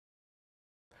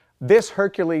This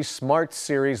Hercules Smart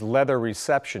Series leather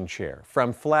reception chair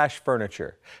from Flash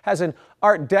Furniture has an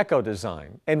Art Deco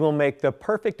design and will make the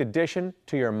perfect addition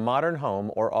to your modern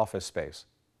home or office space.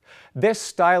 This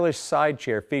stylish side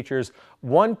chair features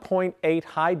 1.8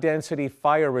 high-density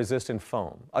fire-resistant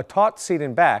foam, a taut seat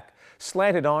and back,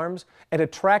 slanted arms, and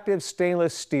attractive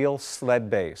stainless steel sled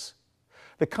base.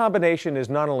 The combination is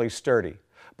not only sturdy,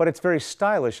 but it's very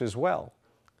stylish as well.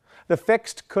 The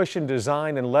fixed cushion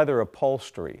design and leather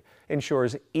upholstery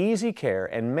ensures easy care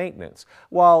and maintenance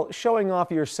while showing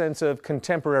off your sense of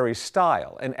contemporary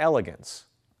style and elegance.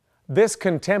 This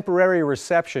contemporary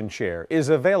reception chair is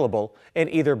available in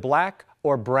either black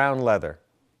or brown leather.